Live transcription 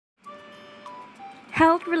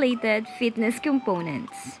Health-related fitness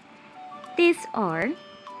components. These are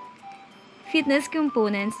fitness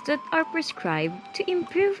components that are prescribed to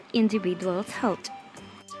improve individuals' health.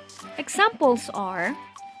 Examples are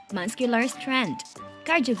muscular strength,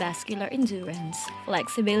 cardiovascular endurance,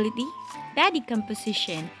 flexibility, body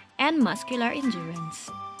composition, and muscular endurance.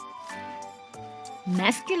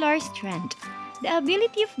 Muscular strength, the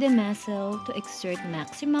ability of the muscle to exert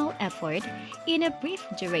maximal effort in a brief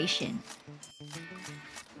duration.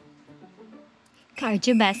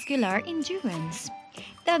 Cardiovascular endurance,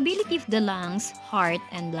 the ability of the lungs, heart,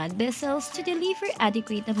 and blood vessels to deliver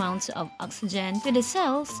adequate amounts of oxygen to the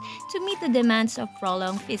cells to meet the demands of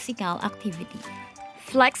prolonged physical activity.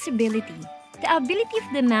 Flexibility, the ability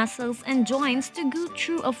of the muscles and joints to go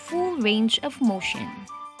through a full range of motion.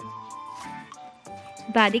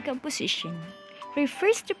 Body composition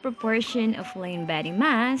refers to proportion of lean body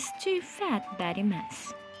mass to fat body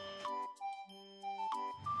mass.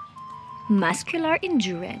 Muscular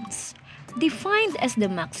endurance, defined as the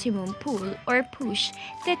maximum pull or push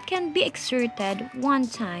that can be exerted one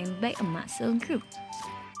time by a muscle group.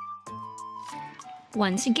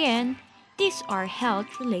 Once again, these are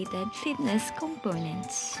health-related fitness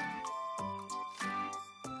components.